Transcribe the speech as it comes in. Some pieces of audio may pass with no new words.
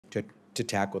to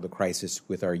tackle the crisis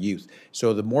with our youth.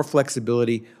 So the more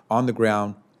flexibility on the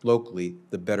ground locally,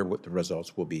 the better what the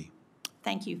results will be.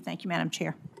 Thank you. Thank you, Madam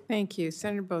Chair. Thank you.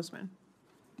 Senator Boozman.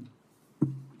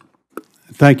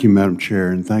 Thank you, Madam Chair,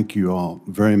 and thank you all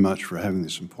very much for having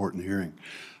this important hearing.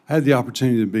 I had the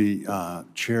opportunity to be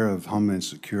Chair of Homeland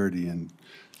Security in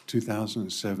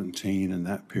 2017 and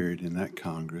that period in that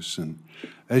Congress. And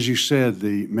as you said,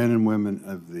 the men and women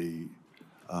of the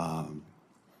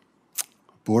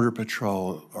Border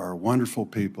Patrol are wonderful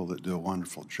people that do a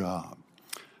wonderful job.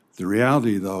 The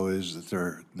reality, though, is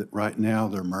that right now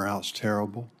their morale's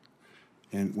terrible.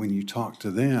 And when you talk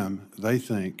to them, they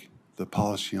think the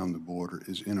policy on the border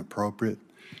is inappropriate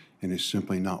and is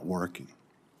simply not working.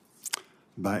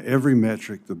 By every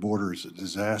metric, the border is a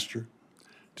disaster.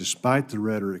 Despite the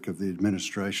rhetoric of the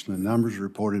administration, the numbers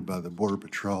reported by the Border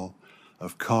Patrol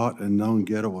of caught and known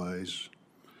getaways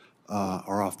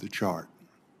are off the chart.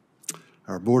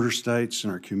 Our border states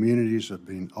and our communities have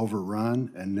been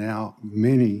overrun, and now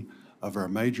many of our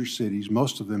major cities,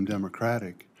 most of them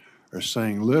Democratic, are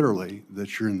saying literally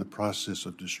that you're in the process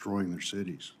of destroying their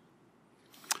cities.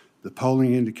 The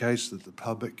polling indicates that the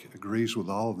public agrees with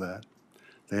all of that.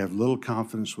 They have little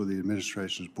confidence with the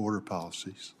administration's border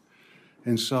policies.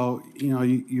 And so, you know,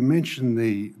 you mentioned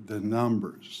the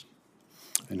numbers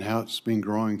and how it's been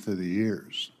growing through the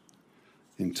years.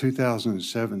 In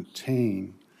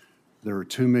 2017, there were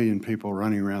 2 million people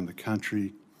running around the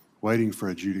country waiting for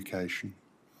adjudication.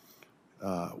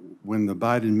 When the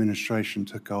Biden administration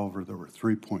took over, there were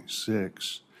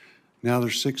 3.6. Now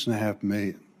there's 6.5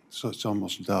 million, so it's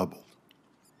almost doubled.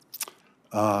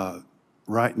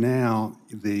 Right now,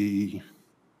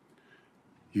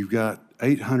 you've got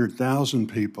 800,000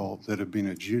 people that have been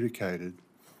adjudicated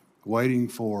waiting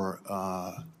for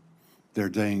their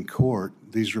day in court.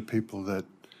 These are people that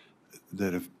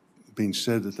have been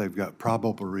said that they've got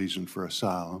probable reason for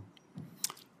asylum.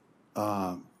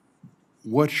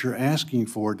 What you're asking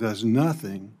for does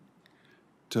nothing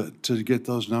to get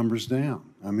those numbers down.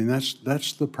 I mean,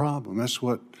 that's the problem. That's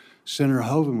what Senator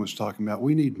Hoeven was talking about.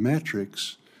 We need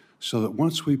metrics so that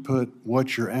once we put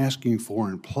what you're asking for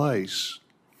in place,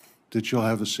 that you'll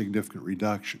have a significant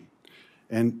reduction.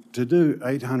 And to do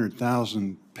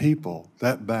 800,000 people,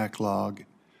 that backlog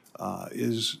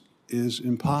is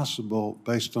impossible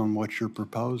based on what you're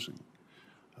proposing.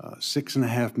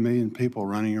 6.5 million people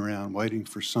running around waiting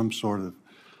for some sort of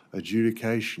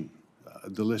adjudication.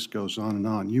 The list goes on and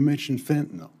on. You mentioned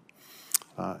fentanyl.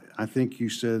 I think you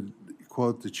said,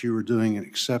 quote, that you were doing an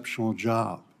exceptional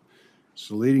job. It's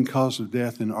the leading cause of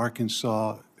death in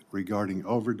Arkansas regarding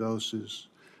overdoses.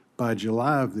 By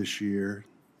July of this year,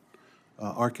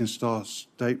 Arkansas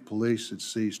State Police had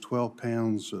seized 12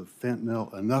 pounds of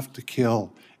fentanyl, enough to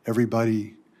kill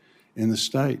everybody in the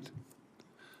state.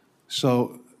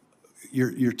 So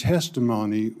your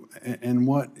testimony and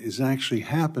what is actually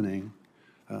happening,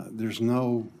 there's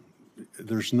no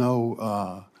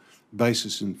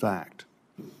basis in fact.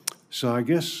 So I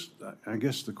guess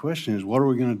the question is, what are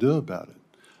we going to do about it?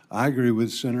 I agree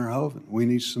with Senator Hoeven. We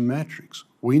need some metrics.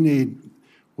 We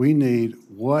need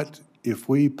what, if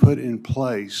we put in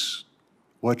place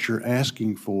what you're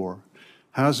asking for,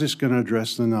 how's this going to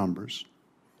address the numbers?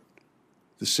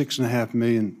 The 6.5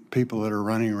 million people that are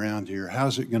running around here,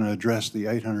 how's it going to address the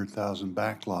 800,000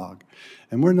 backlog?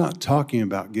 And we're not talking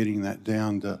about getting that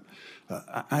down to,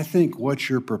 I think what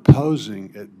you're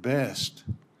proposing at best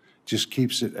just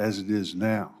keeps it as it is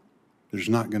now. There's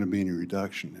not going to be any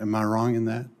reduction. Am I wrong in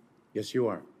that? Yes, you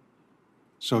are.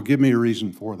 So give me a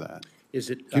reason for that.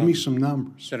 Give me some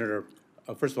numbers. Senator,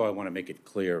 first of all, I want to make it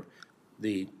clear,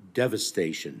 the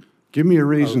devastation. Give me a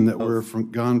reason that we're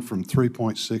gone from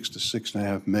 3.6 to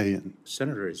 6.5 million.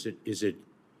 Senator, is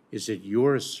it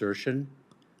your assertion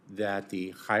that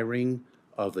the hiring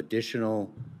of additional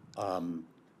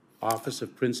Office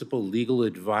of Principal Legal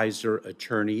Advisor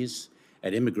attorneys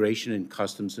at Immigration and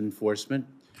Customs Enforcement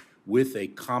with a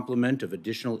complement of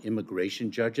additional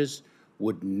immigration judges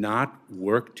would not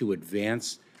work to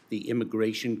advance the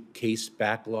immigration case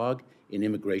backlog in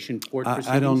immigration court proceedings?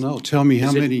 I don't know. Tell me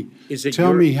how many.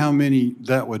 Tell me how many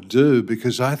that would do,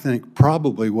 because I think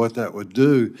probably what that would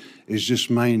do is just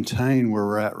maintain where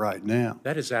we're at right now.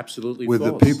 That is absolutely with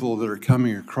false. The people that are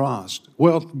coming across.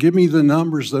 Well, give me the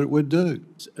numbers that it would do.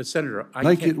 Senator,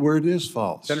 make it where it is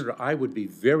false. Senator, I would be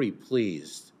very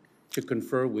pleased to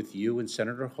confer with you and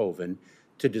Senator Hoeven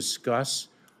to discuss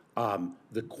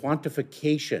the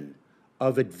quantification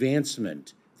of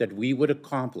advancement that we would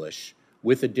accomplish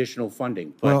with additional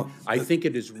funding. But well, I think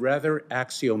it is rather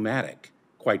axiomatic,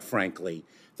 quite frankly,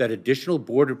 that additional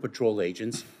Border Patrol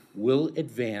agents will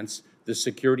advance the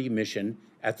security mission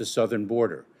at the southern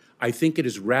border. I think it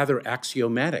is rather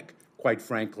axiomatic, quite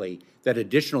frankly, that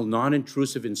additional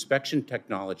non-intrusive inspection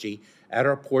technology at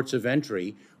our ports of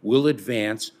entry will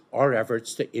advance our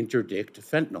efforts to interdict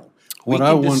fentanyl. What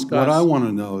I want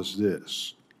to know is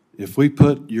this. If we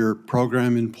put your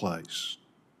program in place,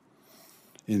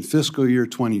 in fiscal year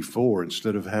 24,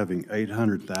 instead of having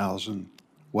 800,000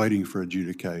 waiting for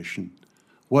adjudication,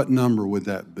 what number would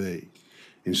that be?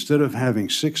 Instead of having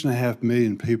 6.5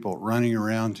 million people running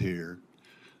around here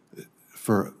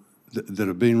that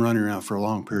have been running around for a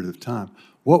long period of time,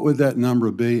 what would that number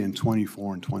be in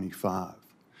 24 and 25?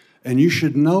 And you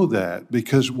should know that,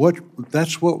 because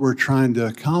that's what we're trying to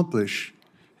accomplish,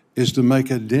 is to make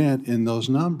a dent in those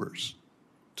numbers,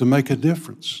 to make a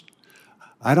difference.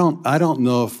 I don't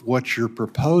know if what you're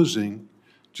proposing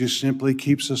just simply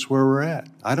keeps us where we're at.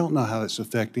 I don't know how it's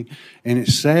affecting, and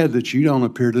it's sad that you don't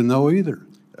appear to know either.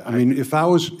 I mean, if I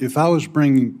was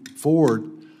bringing forward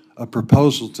a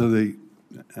proposal to the,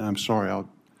 and I'm sorry,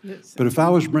 but if I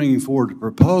was bringing forward a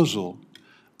proposal,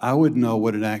 I would know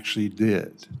what it actually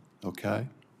did. Okay.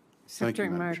 Secretary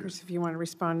Mayorkas, if you want to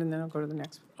respond, and then I'll go to the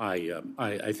next one.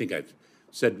 I think I've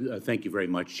said thank you very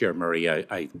much, Chair Murray.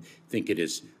 I think it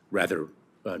is rather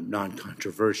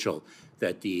non-controversial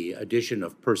that the addition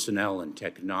of personnel and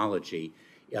technology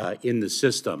in the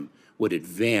system would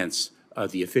advance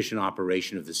the efficient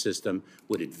operation of the system,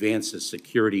 would advance the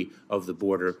security of the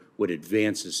border, would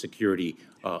advance the security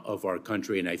of our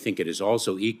country. And I think it is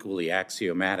also equally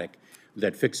axiomatic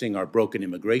that fixing our broken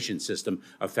immigration system,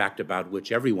 a fact about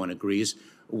which everyone agrees,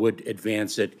 would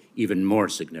advance it even more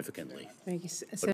significantly. Thank you.